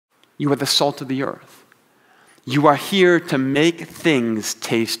You are the salt of the earth. You are here to make things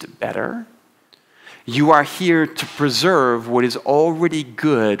taste better. You are here to preserve what is already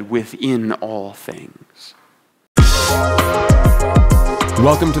good within all things.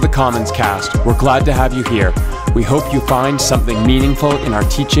 Welcome to the Commons Cast. We're glad to have you here. We hope you find something meaningful in our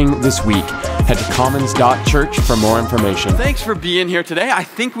teaching this week. Head to commons.church for more information. Thanks for being here today. I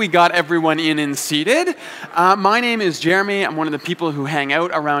think we got everyone in and seated. My name is Jeremy. I'm one of the people who hang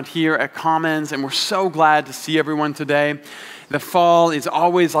out around here at Commons, and we're so glad to see everyone today. The fall is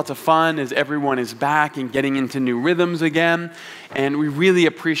always lots of fun as everyone is back and getting into new rhythms again. And we really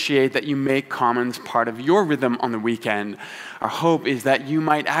appreciate that you make Commons part of your rhythm on the weekend. Our hope is that you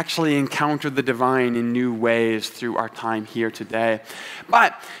might actually encounter the divine in new ways through our time here today.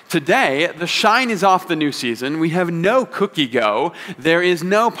 But today, the shine is off the new season. We have no cookie go. There is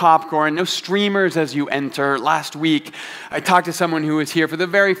no popcorn, no streamers as you enter. Last week, I talked to someone who was here for the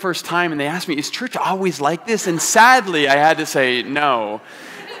very first time, and they asked me, is church always like this? And sadly, I had to say, no.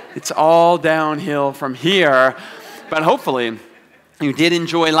 It's all downhill from here. But hopefully, you did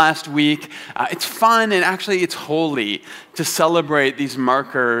enjoy last week. It's fun and actually it's holy to celebrate these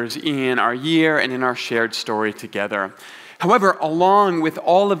markers in our year and in our shared story together. However, along with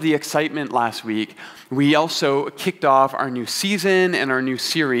all of the excitement last week, we also kicked off our new season and our new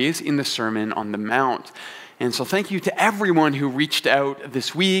series in the Sermon on the Mount. And so thank you to everyone who reached out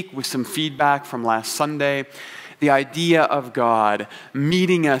this week with some feedback from last Sunday. The idea of God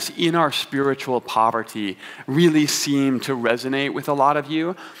meeting us in our spiritual poverty really seemed to resonate with a lot of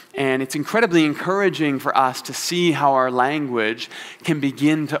you. And it's incredibly encouraging for us to see how our language can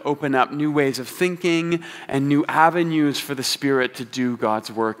begin to open up new ways of thinking and new avenues for the Spirit to do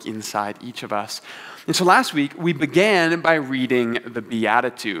God's work inside each of us. And so last week, we began by reading the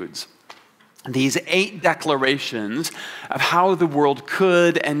Beatitudes. These 8 declarations of how the world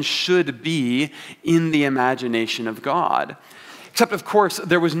could and should be in the imagination of God. Except, of course,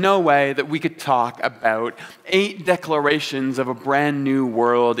 there was no way that we could talk about 8 declarations of a brand new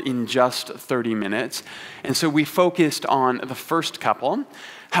world in just 30 minutes. And so we focused on the first couple.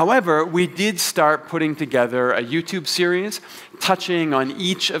 However, we did start putting together a YouTube series touching on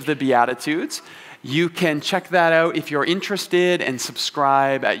each of the Beatitudes. You can check that out if you're interested and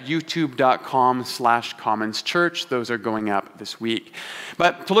subscribe at youtube.com/commonschurch. Those are going up this week.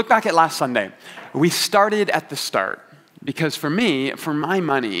 But to look back at last Sunday, we started at the start because for me, for my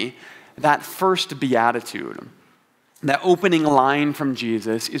money, that first beatitude, that opening line from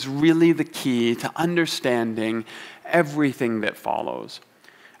Jesus is really the key to understanding everything that follows.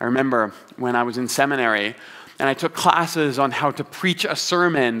 I remember when I was in seminary, and I took classes on how to preach a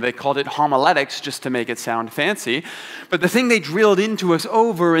sermon. They called it homiletics just to make it sound fancy. But the thing they drilled into us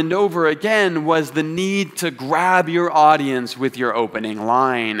over and over again was the need to grab your audience with your opening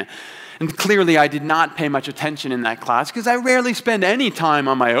line. And clearly I did not pay much attention in that class because I rarely spend any time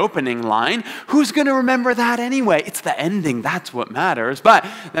on my opening line. Who's going to remember that anyway? It's the ending, that's what matters. But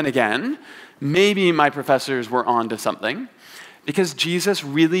then again, maybe my professors were onto something. Because Jesus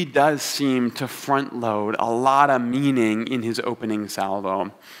really does seem to front load a lot of meaning in his opening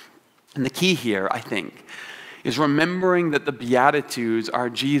salvo. And the key here, I think, is remembering that the Beatitudes are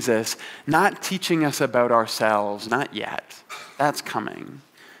Jesus not teaching us about ourselves, not yet. That's coming.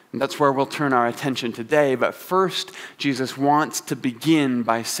 And that's where we'll turn our attention today. But first, Jesus wants to begin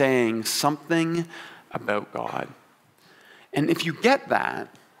by saying something about God. And if you get that,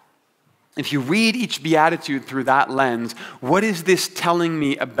 if you read each beatitude through that lens, what is this telling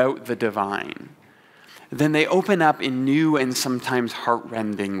me about the divine? Then they open up in new and sometimes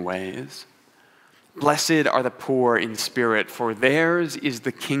heart-rending ways. Blessed are the poor in spirit, for theirs is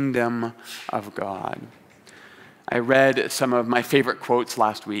the kingdom of God. I read some of my favorite quotes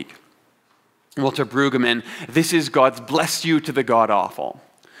last week. Walter Brueggemann, this is God's bless you to the god-awful.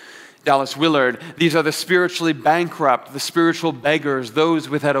 Dallas Willard, these are the spiritually bankrupt, the spiritual beggars, those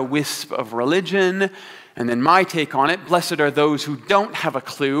without a wisp of religion. And then my take on it, blessed are those who don't have a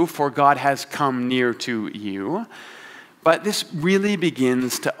clue, for God has come near to you. But this really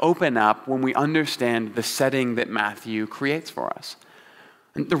begins to open up when we understand the setting that Matthew creates for us.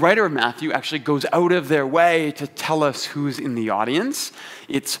 And the writer of Matthew actually goes out of their way to tell us who's in the audience.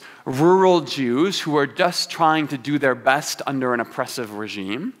 It's rural Jews who are just trying to do their best under an oppressive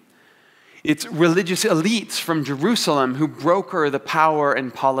regime. It's religious elites from Jerusalem who broker the power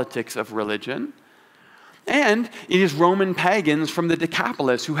and politics of religion. And it is Roman pagans from the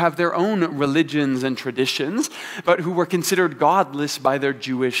Decapolis who have their own religions and traditions, but who were considered godless by their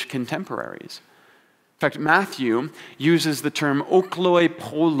Jewish contemporaries. In fact, Matthew uses the term okloi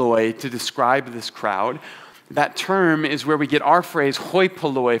poloi to describe this crowd, That term is where we get our phrase hoi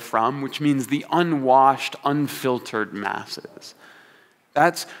polloi from, which means the unwashed, unfiltered masses.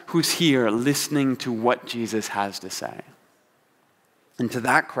 That's who's here listening to what Jesus has to say. And to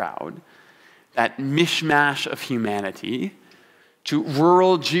that crowd, that mishmash of humanity, to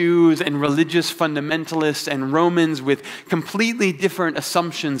rural Jews and religious fundamentalists and Romans with completely different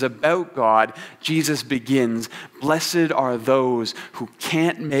assumptions about God, Jesus begins, "Blessed are those who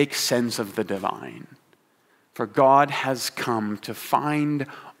can't make sense of the divine, for God has come to find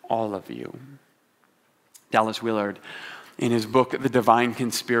all of you." Dallas Willard, in his book, The Divine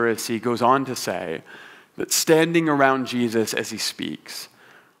Conspiracy, goes on to say that standing around Jesus as he speaks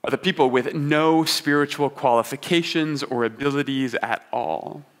are the people with no spiritual qualifications or abilities at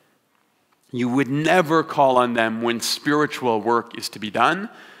all. You would never call on them when spiritual work is to be done.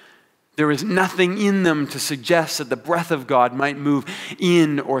 There is nothing in them to suggest that the breath of God might move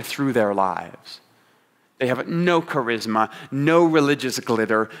in or through their lives. They have no charisma, no religious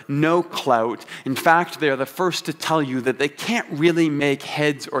glitter, no clout. In fact, they are the first to tell you that they can't really make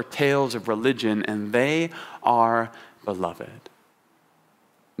heads or tails of religion, and they are beloved.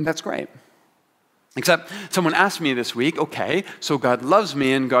 And that's great. Except someone asked me this week, okay, so God loves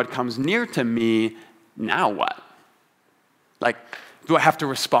me and God comes near to me, now what? Like, do I have to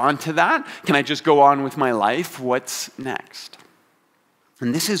respond to that? Can I just go on with my life? What's next?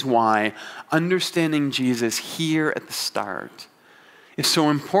 And this is why understanding Jesus here at the start is so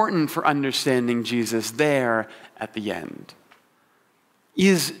important for understanding Jesus there at the end.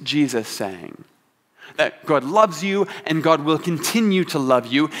 Is Jesus saying that God loves you and God will continue to love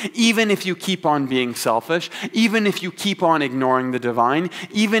you even if you keep on being selfish, even if you keep on ignoring the divine,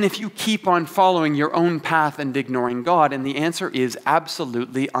 even if you keep on following your own path and ignoring God? And the answer is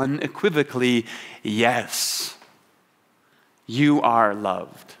absolutely, unequivocally, yes. You are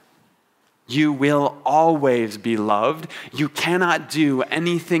loved. You will always be loved. You cannot do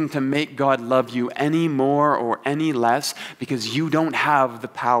anything to make God love you any more or any less because you don't have the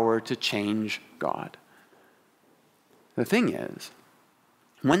power to change God. The thing is,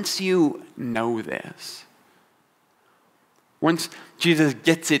 once you know this, once Jesus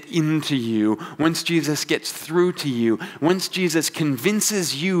gets it into you, once Jesus gets through to you, once Jesus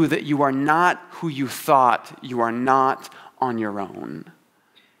convinces you that you are not who you thought, you are not on your own,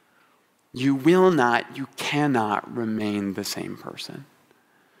 you cannot remain the same person.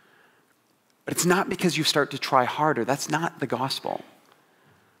 But it's not because you start to try harder. That's not the gospel.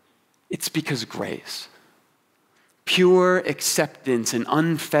 It's because grace, pure acceptance and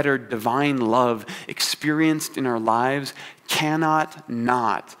unfettered divine love experienced in our lives cannot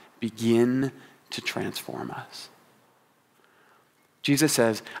not begin to transform us. Jesus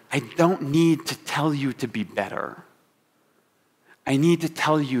says, I don't need to tell you to be better. I need to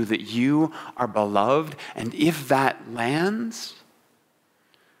tell you that you are beloved, and if that lands,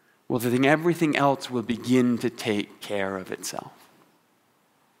 well, then everything else will begin to take care of itself.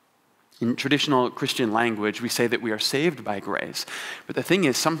 In traditional Christian language, we say that we are saved by grace. But the thing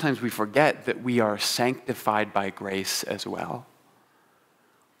is, sometimes we forget that we are sanctified by grace as well.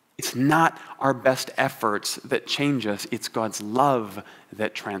 It's not our best efforts that change us. It's God's love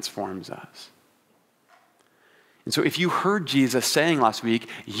that transforms us. And so if you heard Jesus saying last week,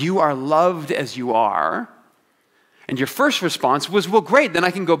 you are loved as you are, and your first response was, well, great, then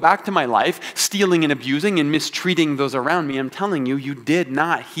I can go back to my life, stealing and abusing and mistreating those around me. I'm telling you, you did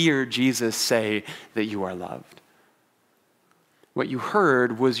not hear Jesus say that you are loved. What you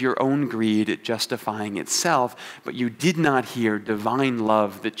heard was your own greed justifying itself, but you did not hear divine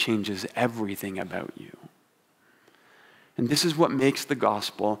love that changes everything about you. And this is what makes the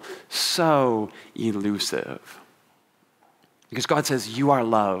gospel so elusive. Because God says, you are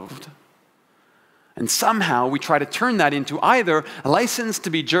loved. And somehow we try to turn that into either a license to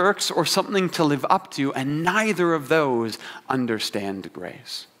be jerks or something to live up to, and neither of those understand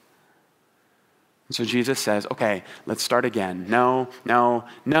grace. And so Jesus says, okay, let's start again. No,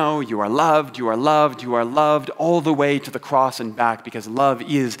 you are loved, you are loved, you are loved, all the way to the cross and back, because love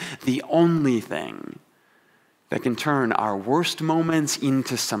is the only thing that can turn our worst moments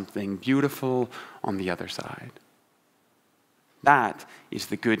into something beautiful on the other side. That is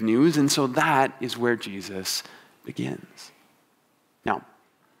the good news, and so that is where Jesus begins. Now,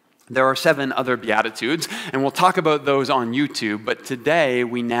 there are 7 other Beatitudes, and we'll talk about those on YouTube, but today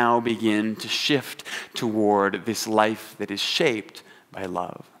we now begin to shift toward this life that is shaped by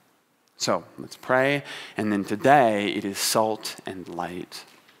love. So, let's pray, and then today it is salt and light.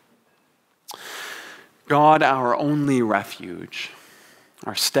 God, our only refuge,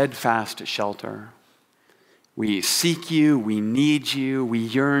 our steadfast shelter, we seek you, we need you, we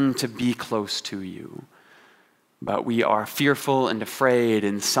yearn to be close to you. but we are fearful and afraid,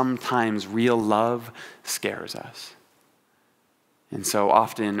 and sometimes real love scares us. And so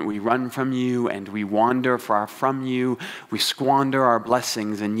often we run from you and we wander far from you. We squander our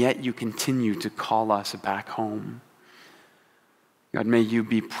blessings, and yet you continue to call us back home. God, may you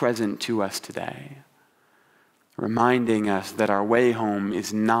be present to us today, reminding us that our way home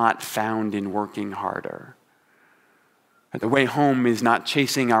is not found in working harder. The way home is not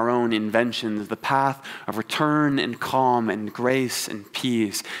chasing our own inventions. The path of return and calm and grace and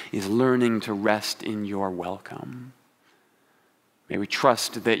peace is learning to rest in your welcome. May we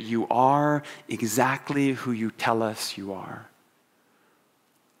trust that you are exactly who you tell us you are.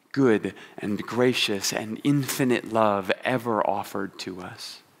 Good and gracious and infinite love ever offered to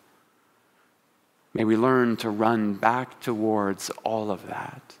us. May we learn to run back towards all of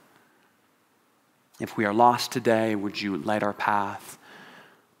that. If we are lost today, would you light our path?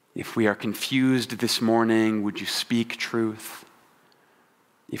 If we are confused this morning, would you speak truth?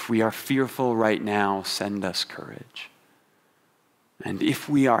 If we are fearful right now, send us courage. And if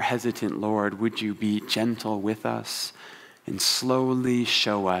we are hesitant, Lord, would you be gentle with us and slowly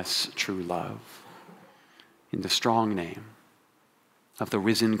show us true love. In the strong name of the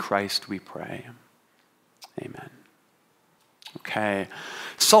risen Christ we pray. Amen. Okay,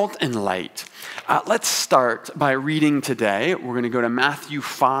 salt and light. Let's start by reading today. We're going to go to Matthew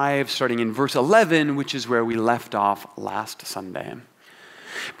 5, starting in verse 11, which is where we left off last Sunday.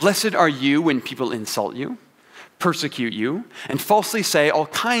 Blessed are you when people insult you, persecute you, and falsely say all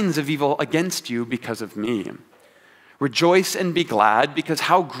kinds of evil against you because of me. Rejoice and be glad, because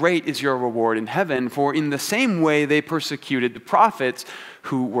how great is your reward in heaven, for in the same way they persecuted the prophets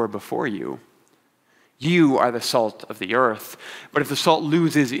who were before you. You are the salt of the earth, but if the salt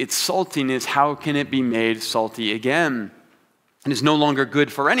loses its saltiness, how can it be made salty again? It is no longer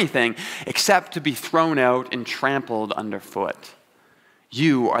good for anything except to be thrown out and trampled underfoot.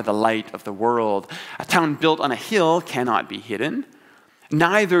 You are the light of the world. A town built on a hill cannot be hidden.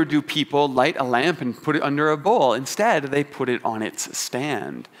 Neither do people light a lamp and put it under a bowl. Instead, they put it on its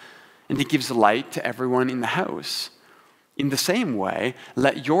stand, and it gives light to everyone in the house. In the same way,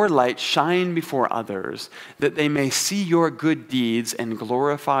 let your light shine before others, that they may see your good deeds and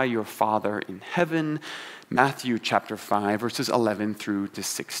glorify your Father in heaven. Matthew chapter 5, verses 11 through to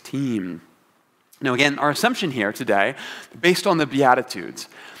 16. Now again, our assumption here today, based on the Beatitudes,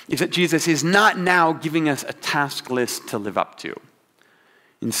 is that Jesus is not now giving us a task list to live up to.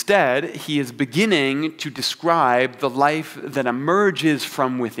 Instead, he is beginning to describe the life that emerges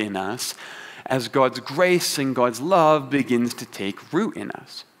from within us as God's grace and God's love begins to take root in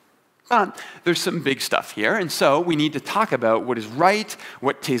us. But there's some big stuff here, and so we need to talk about what is right,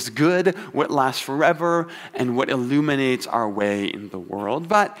 what tastes good, what lasts forever, and what illuminates our way in the world.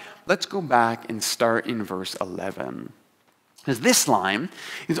 But let's go back and start in verse 11. Because this line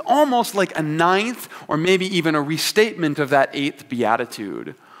is almost like a ninth or maybe even a restatement of that eighth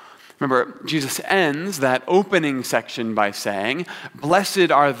beatitude. Remember, Jesus ends that opening section by saying,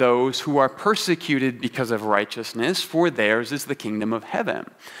 "Blessed are those who are persecuted because of righteousness, for theirs is the kingdom of heaven."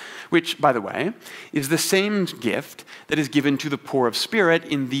 Which, by the way, is the same gift that is given to the poor of spirit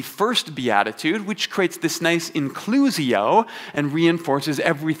in the first beatitude, which creates this nice inclusio and reinforces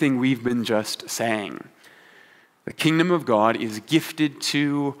everything we've been just saying. The kingdom of God is gifted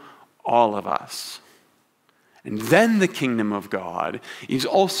to all of us. And then the kingdom of God is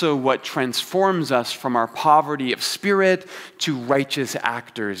also what transforms us from our poverty of spirit to righteous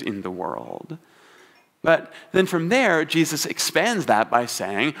actors in the world. But then from there, Jesus expands that by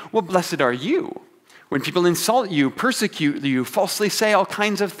saying, well, blessed are you when people insult you, persecute you, falsely say all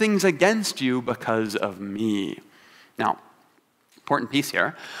kinds of things against you because of me. Now, important piece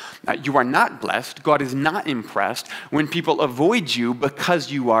here. You are not blessed. God is not impressed when people avoid you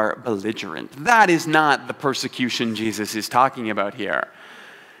because you are belligerent. That is not the persecution Jesus is talking about here.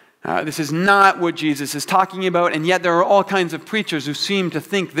 This is not what Jesus is talking about, and yet there are all kinds of preachers who seem to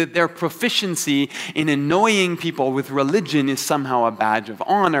think that their proficiency in annoying people with religion is somehow a badge of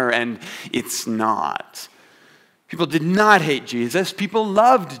honor, and it's not. People did not hate Jesus. People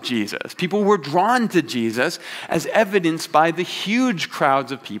loved Jesus. People were drawn to Jesus, as evidenced by the huge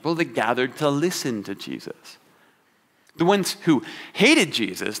crowds of people that gathered to listen to Jesus. The ones who hated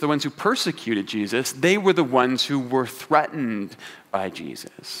Jesus, the ones who persecuted Jesus, they were the ones who were threatened by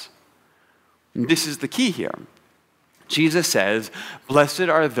Jesus. And this is the key here. Jesus says, "Blessed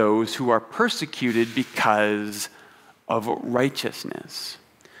are those who are persecuted because of righteousness."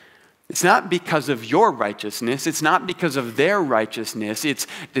 It's not because of your righteousness. It's not because of their righteousness. It's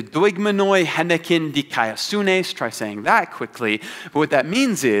the doigmenoi henekin dikaiasunes. Try saying that quickly. But what that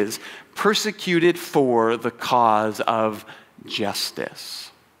means is persecuted for the cause of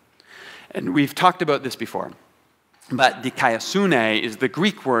justice. And we've talked about this before. But dikaiasune is the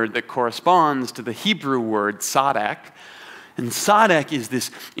Greek word that corresponds to the Hebrew word tzadek. And tzadek is this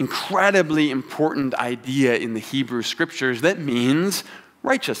incredibly important idea in the Hebrew scriptures that means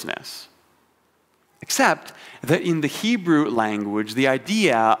righteousness. Except that in the Hebrew language, the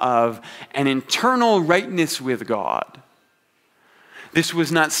idea of an internal rightness with God, this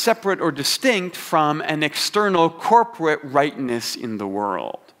was not separate or distinct from an external corporate rightness in the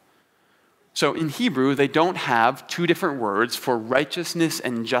world. So in Hebrew, they don't have two different words for righteousness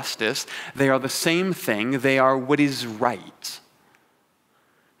and justice. They are the same thing. They are what is right.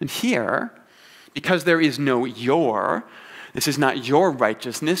 And here, because there is no your, this is not your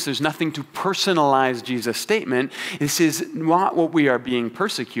righteousness. There's nothing to personalize Jesus' statement. This is not what we are being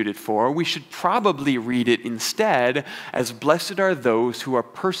persecuted for. We should probably read it instead as blessed are those who are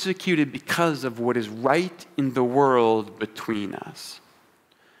persecuted because of what is right in the world between us.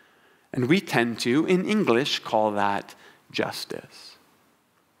 And we tend to, in English, call that justice.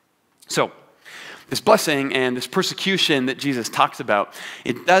 So, this blessing and this persecution that Jesus talks about,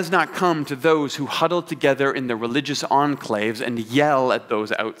 it does not come to those who huddle together in the religious enclaves and yell at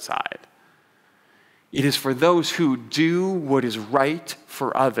those outside. It is for those who do what is right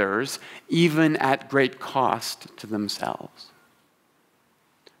for others, even at great cost to themselves.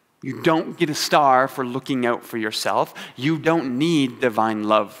 You don't get a star for looking out for yourself. You don't need divine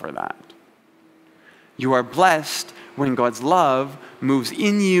love for that. You are blessed when God's love moves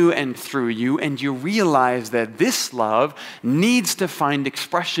in you and through you, and you realize that this love needs to find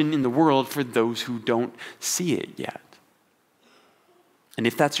expression in the world for those who don't see it yet. And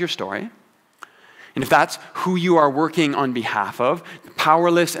if that's your story, and if that's who you are working on behalf of, the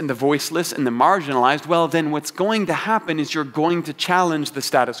powerless and the voiceless and the marginalized, well, then what's going to happen is you're going to challenge the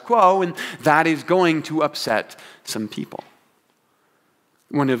status quo, and that is going to upset some people.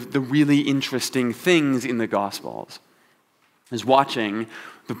 One of the really interesting things in the Gospels is watching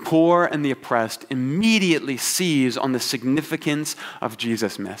the poor and the oppressed immediately seize on the significance of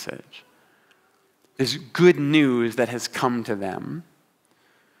Jesus' message. This good news that has come to them.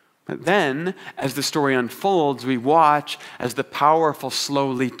 But then, as the story unfolds, we watch as the powerful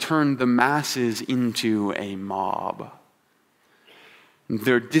slowly turn the masses into a mob.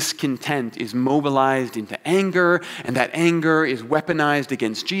 Their discontent is mobilized into anger, and that anger is weaponized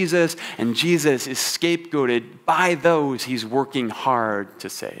against Jesus, and Jesus is scapegoated by those he's working hard to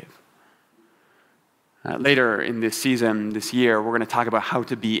save. Later in this season, this year, we're going to talk about how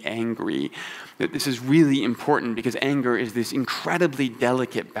to be angry. This is really important because anger is this incredibly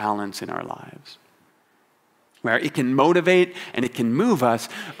delicate balance in our lives, where it can motivate and it can move us,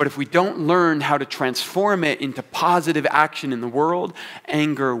 but if we don't learn how to transform it into positive action in the world,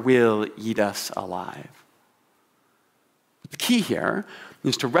 anger will eat us alive. The key here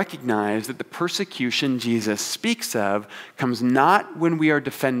is to recognize that the persecution Jesus speaks of comes not when we are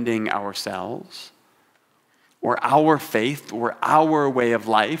defending ourselves, or our faith, or our way of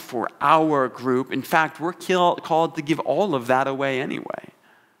life, or our group. In fact, we're called to give all of that away anyway.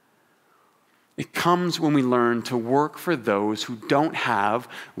 It comes when we learn to work for those who don't have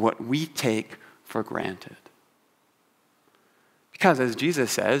what we take for granted. Because as Jesus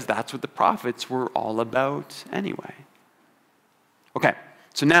says, that's what the prophets were all about anyway. Okay,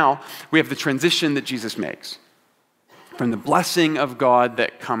 so now we have the transition that Jesus makes from the blessing of God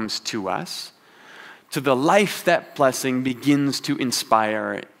that comes to us to the life that blessing begins to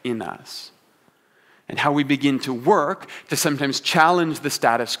inspire in us. And how we begin to work to sometimes challenge the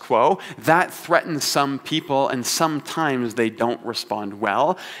status quo. That threatens some people, and sometimes they don't respond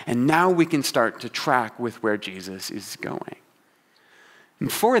well. And now we can start to track with where Jesus is going.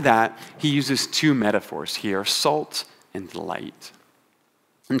 And for that, he uses two metaphors here, salt and light.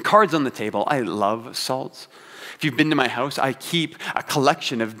 And cards on the table, I love salts. If you've been to my house, I keep a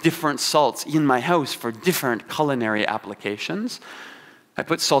collection of different salts in my house for different culinary applications. I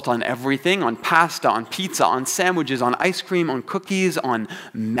put salt on everything, on pasta, on pizza, on sandwiches, on ice cream, on cookies, on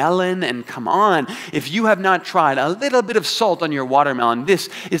melon, and come on. If you have not tried a little bit of salt on your watermelon, this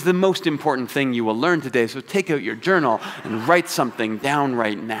is the most important thing you will learn today. So take out your journal and write something down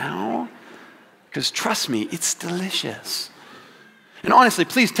right now. Because trust me, it's delicious. And honestly,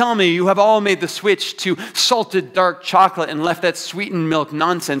 please tell me you have all made the switch to salted dark chocolate and left that sweetened milk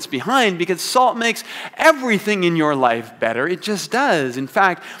nonsense behind, because salt makes everything in your life better. It just does. In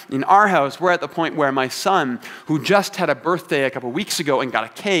fact, in our house, we're at the point where my son, who just had a birthday a couple weeks ago and got a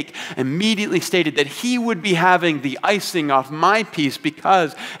cake, immediately stated that he would be having the icing off my piece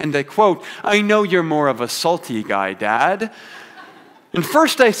because, and I quote, "I know you're more of a salty guy, Dad." And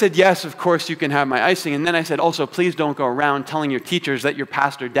first I said, yes, of course you can have my icing. And then I said, also, please don't go around telling your teachers that your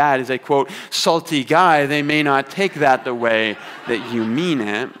pastor dad is a, quote, salty guy. They may not take that the way that you mean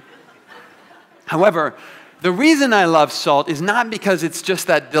it. However, the reason I love salt is not because it's just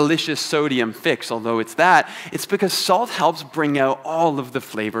that delicious sodium fix, although it's that. It's because salt helps bring out all of the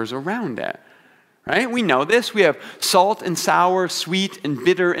flavors around it. Right? We know this. We have salt and sour, sweet and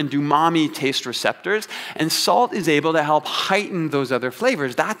bitter and umami taste receptors, and salt is able to help heighten those other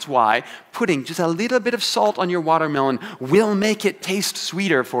flavors. That's why putting just a little bit of salt on your watermelon will make it taste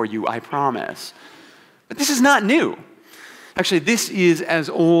sweeter for you, I promise. But this is not new. Actually, this is as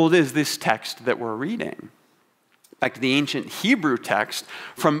old as this text that we're reading. In fact, the ancient Hebrew text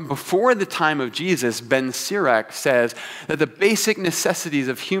from before the time of Jesus, Ben Sirach, says that the basic necessities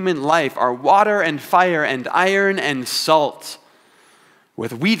of human life are water and fire and iron and salt.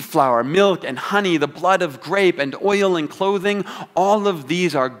 With wheat flour, milk and honey, the blood of grape and oil and clothing, all of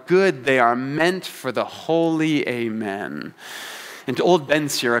these are good. They are meant for the holy. Amen. And old Ben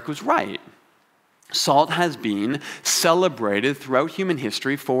Sirach was right. Salt has been celebrated throughout human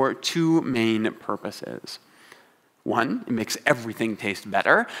history for two main purposes. One, it makes everything taste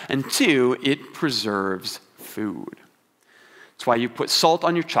better, and two, it preserves food. It's why you put salt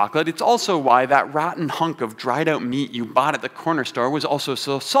on your chocolate. It's also why that rotten hunk of dried out meat you bought at the corner store was also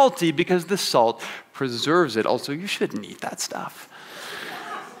so salty, because the salt preserves it. Also, you shouldn't eat that stuff.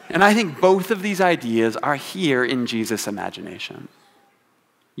 And I think both of these ideas are here in Jesus' imagination.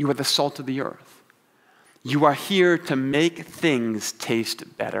 You are the salt of the earth. You are here to make things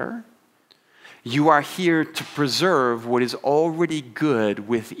taste better. You are here to preserve what is already good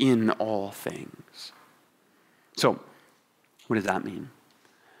within all things. So, what does that mean?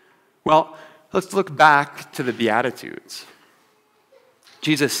 Well, let's look back to the Beatitudes.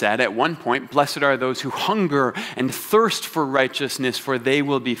 Jesus said at one point, "Blessed are those who hunger and thirst for righteousness, for they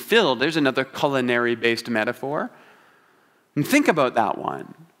will be filled." There's another culinary-based metaphor. And think about that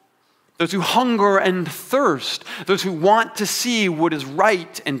one. Those who hunger and thirst, those who want to see what is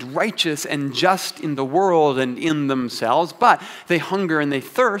right and righteous and just in the world and in themselves, but they hunger and they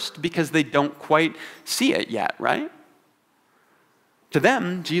thirst because they don't quite see it yet, right? To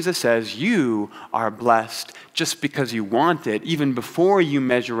them, Jesus says, you are blessed just because you want it, even before you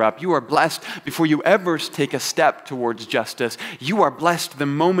measure up. You are blessed before you ever take a step towards justice. You are blessed the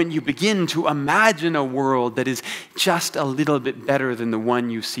moment you begin to imagine a world that is just a little bit better than the one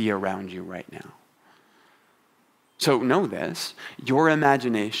you see around you right now. So know this, your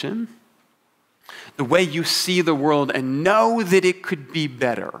imagination, the way you see the world and know that it could be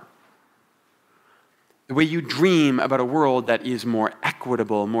better, the way you dream about a world that is more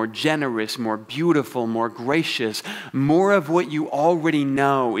equitable, more generous, more beautiful, more gracious, more of what you already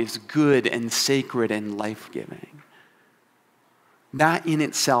know is good and sacred and life-giving. That in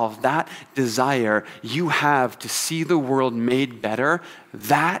itself, that desire you have to see the world made better,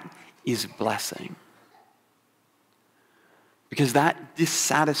 that is blessing. Because that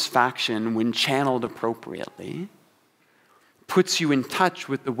dissatisfaction, when channeled appropriately, puts you in touch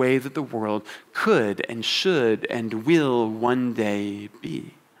with the way that the world could and should and will one day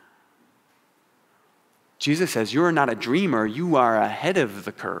be. Jesus says, you're not a dreamer, you are ahead of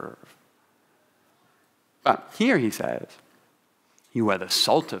the curve. But here he says, you are the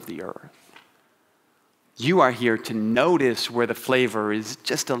salt of the earth. You are here to notice where the flavor is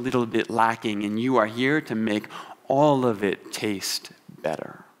just a little bit lacking, and you are here to make all of it taste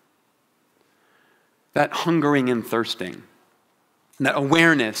better. That hungering and thirsting, that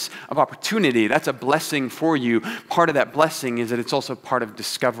awareness of opportunity, that's a blessing for you. Part of that blessing is that it's also part of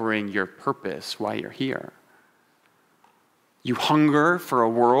discovering your purpose, why you're here. You hunger for a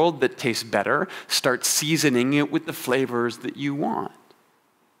world that tastes better, start seasoning it with the flavors that you want.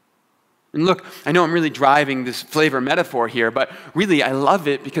 And look, I know I'm really driving this flavor metaphor here, but really I love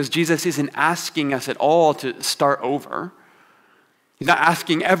it because Jesus isn't asking us at all to start over. He's not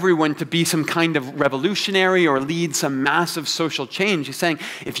asking everyone to be some kind of revolutionary or lead some massive social change. He's saying,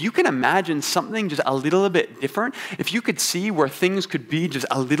 if you can imagine something just a little bit different, if you could see where things could be just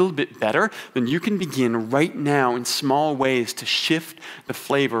a little bit better, then you can begin right now in small ways to shift the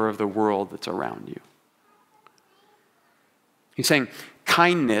flavor of the world that's around you. He's saying,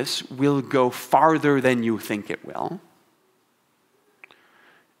 kindness will go farther than you think it will.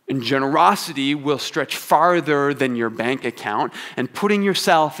 And generosity will stretch farther than your bank account, and putting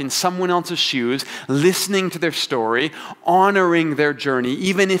yourself in someone else's shoes, listening to their story, honoring their journey,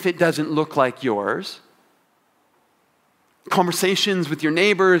 even if it doesn't look like yours. Conversations with your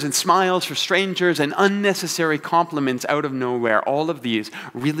neighbors and smiles for strangers and unnecessary compliments out of nowhere, all of these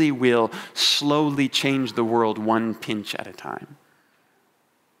really will slowly change the world one pinch at a time.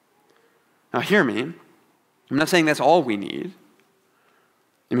 Now hear me, I'm not saying that's all we need.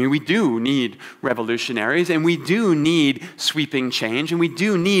 I mean, we do need revolutionaries, and we do need sweeping change, and we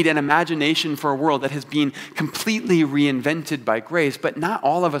do need an imagination for a world that has been completely reinvented by grace, but not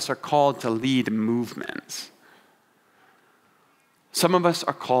all of us are called to lead movements. Some of us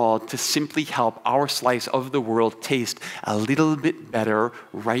are called to simply help our slice of the world taste a little bit better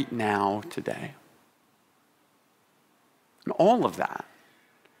right now, today. And all of that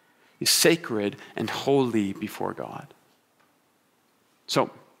is sacred and holy before God. So,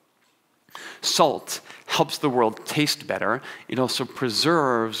 salt helps the world taste better. It also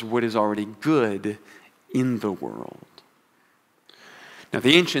preserves what is already good in the world. Now,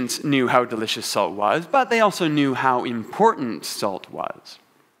 the ancients knew how delicious salt was, but they also knew how important salt was.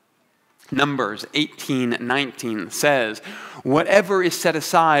 Numbers 18:19 says, "Whatever is set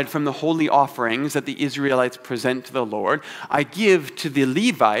aside from the holy offerings that the Israelites present to the Lord, I give to the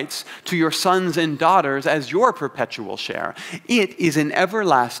Levites, to your sons and daughters as your perpetual share. It is an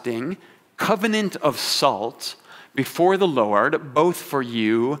everlasting covenant of salt before the Lord, both for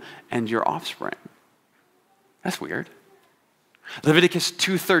you and your offspring." That's weird. Leviticus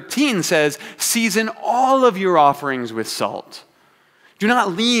 2:13 says, "Season all of your offerings with salt. Do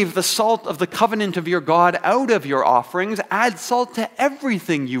not leave the salt of the covenant of your God out of your offerings. Add salt to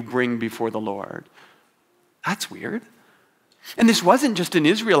everything you bring before the Lord." That's weird. And this wasn't just an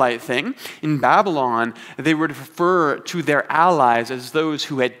Israelite thing. In Babylon, they would refer to their allies as those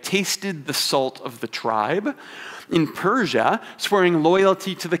who had tasted the salt of the tribe. In Persia, swearing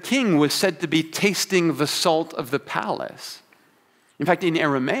loyalty to the king was said to be tasting the salt of the palace. In fact, in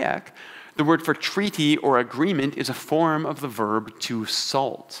Aramaic, the word for treaty or agreement is a form of the verb to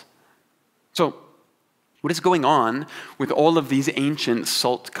salt. So, what is going on with all of these ancient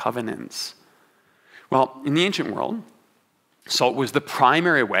salt covenants? Well, in the ancient world, salt was the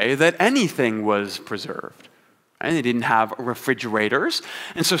primary way that anything was preserved. And they didn't have refrigerators.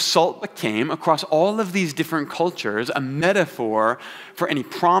 And so salt became, across all of these different cultures, a metaphor for any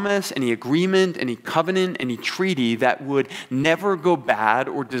promise, any agreement, any covenant, any treaty that would never go bad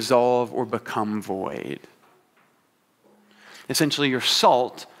or dissolve or become void. Essentially, your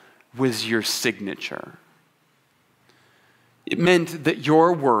salt was your signature. It meant that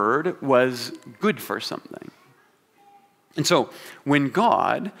your word was good for something. And so, when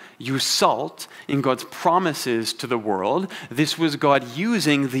God used salt in God's promises to the world, this was God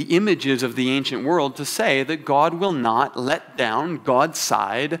using the images of the ancient world to say that God will not let down God's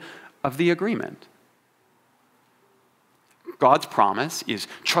side of the agreement. God's promise is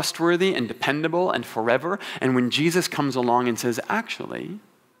trustworthy and dependable and forever. And when Jesus comes along and says, actually,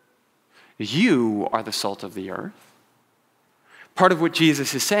 you are the salt of the earth, part of what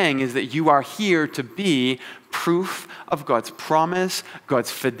Jesus is saying is that you are here to be proof of God's promise,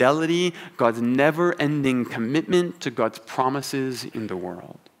 God's fidelity, God's never-ending commitment to God's promises in the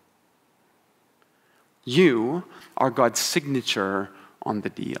world. You are God's signature on the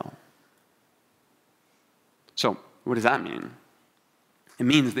deal. So, what does that mean? It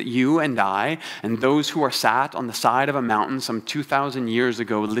means that you and I and those who are sat on the side of a mountain some 2,000 years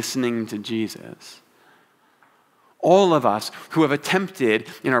ago listening to Jesus, all of us who have attempted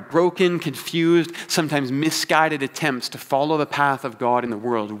in our broken, confused, sometimes misguided attempts to follow the path of God in the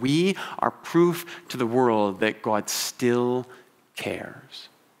world, we are proof to the world that God still cares.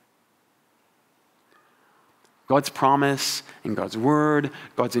 God's promise and God's word,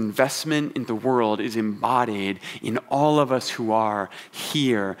 God's investment in the world is embodied in all of us who are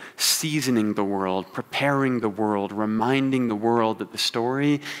here, seasoning the world, preparing the world, reminding the world that the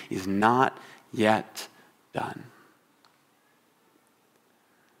story is not yet done.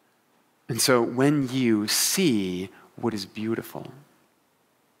 And so when you see what is beautiful,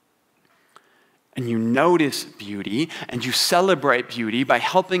 and you notice beauty, and you celebrate beauty by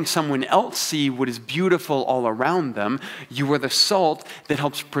helping someone else see what is beautiful all around them, you are the salt that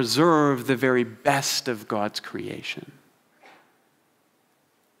helps preserve the very best of God's creation.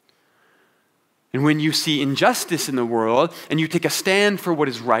 And when you see injustice in the world, and you take a stand for what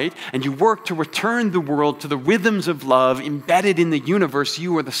is right, and you work to return the world to the rhythms of love embedded in the universe,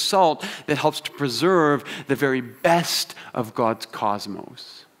 you are the salt that helps to preserve the very best of God's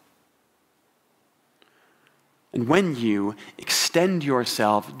cosmos. And when you extend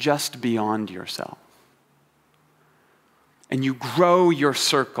yourself just beyond yourself, and you grow your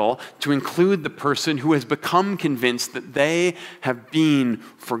circle to include the person who has become convinced that they have been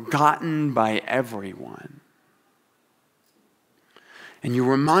forgotten by everyone, and you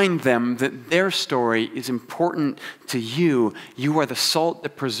remind them that their story is important to you, you are the salt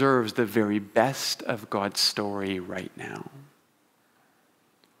that preserves the very best of God's story right now.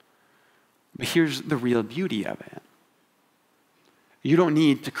 But here's the real beauty of it. You don't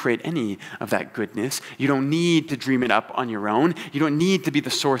need to create any of that goodness. You don't need to dream it up on your own. You don't need to be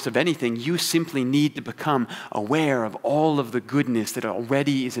the source of anything. You simply need to become aware of all of the goodness that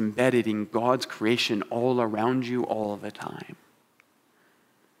already is embedded in God's creation all around you all the time.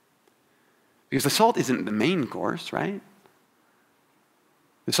 Because the salt isn't the main course, right?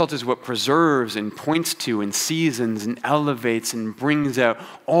 The salt is what preserves and points to and seasons and elevates and brings out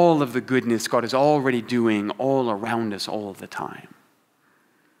all of the goodness God is already doing all around us all the time.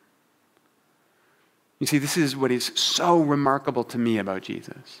 You see, this is what is so remarkable to me about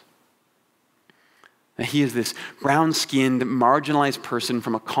Jesus. That he is this brown-skinned, marginalized person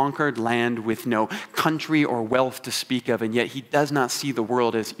from a conquered land with no country or wealth to speak of, and yet he does not see the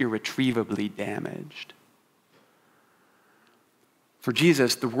world as irretrievably damaged. For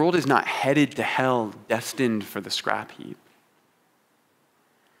Jesus, the world is not headed to hell, destined for the scrap heap.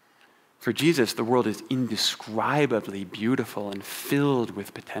 For Jesus, the world is indescribably beautiful and filled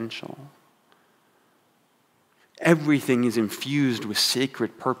with potential. Everything is infused with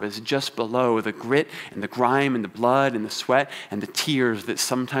sacred purpose just below the grit and the grime and the blood and the sweat and the tears that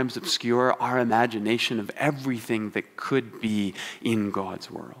sometimes obscure our imagination of everything that could be in God's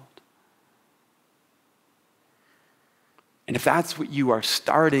world. And if that's what you are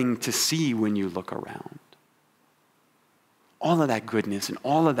starting to see when you look around, all of that goodness and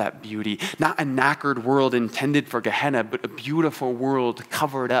all of that beauty, not a knackered world intended for Gehenna, but a beautiful world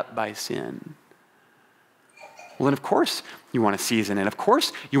covered up by sin, well, then of course you want to season it. Of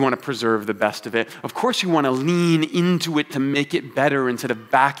course you want to preserve the best of it. Of course you want to lean into it to make it better instead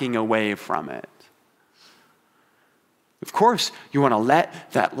of backing away from it. Of course you want to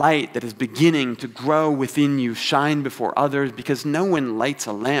let that light that is beginning to grow within you shine before others, because no one lights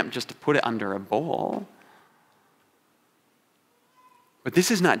a lamp just to put it under a bowl. But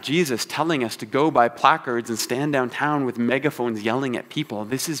this is not Jesus telling us to go buy placards and stand downtown with megaphones yelling at people.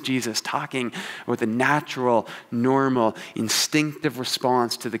 This is Jesus talking with a natural, normal, instinctive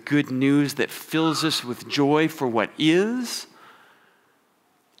response to the good news that fills us with joy for what is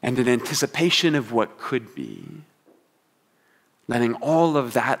and an anticipation of what could be. Letting all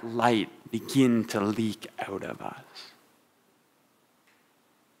of that light begin to leak out of us.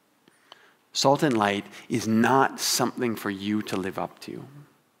 Salt and light is not something for you to live up to.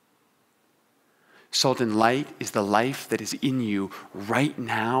 Salt and light is the life that is in you right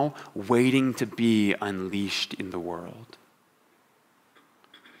now, waiting to be unleashed in the world.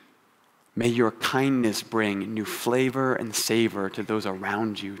 May your kindness bring new flavor and savor to those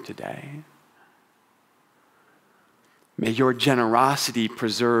around you today. May your generosity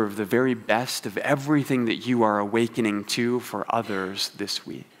preserve the very best of everything that you are awakening to for others this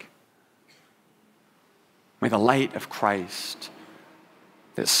week. May the light of Christ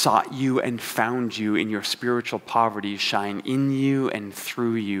that sought you and found you in your spiritual poverty shine in you and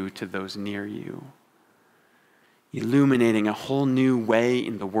through you to those near you, illuminating a whole new way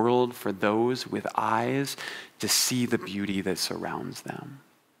in the world for those with eyes to see the beauty that surrounds them.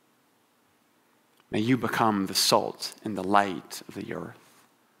 May you become the salt and the light of the earth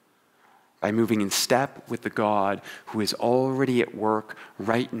by moving in step with the God who is already at work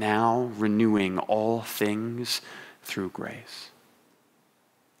right now, renewing all things through grace.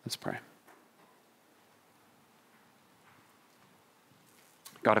 Let's pray.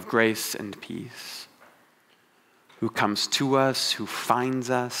 God of grace and peace, who comes to us, who finds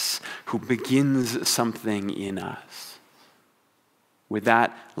us, who begins something in us. With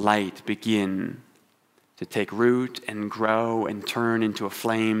that light, begin to take root and grow and turn into a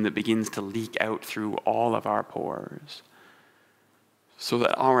flame that begins to leak out through all of our pores, so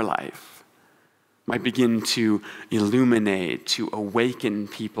that our life might begin to illuminate, to awaken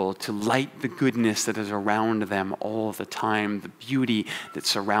people, to light the goodness that is around them all the time, the beauty that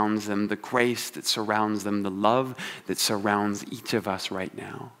surrounds them, the grace that surrounds them, the love that surrounds each of us right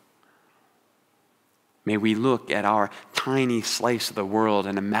now. May we look at our tiny slice of the world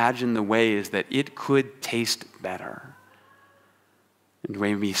and imagine the ways that it could taste better. And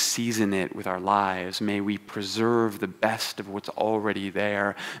may we season it with our lives. May we preserve the best of what's already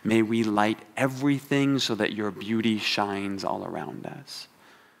there. May we light everything so that your beauty shines all around us.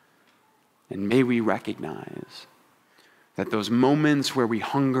 And may we recognize that those moments where we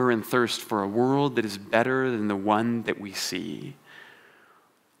hunger and thirst for a world that is better than the one that we see,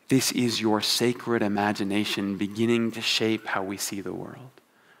 this is your sacred imagination beginning to shape how we see the world.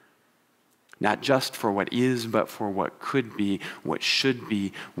 Not just for what is, but for what could be, what should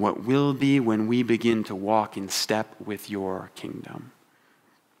be, what will be when we begin to walk in step with your kingdom.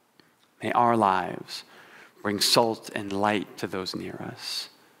 May our lives bring salt and light to those near us.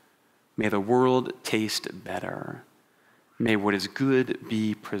 May the world taste better. May what is good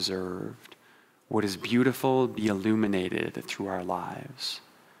be preserved. What is beautiful be illuminated through our lives.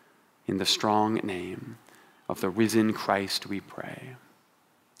 In the strong name of the risen Christ we pray.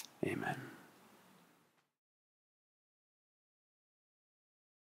 Amen.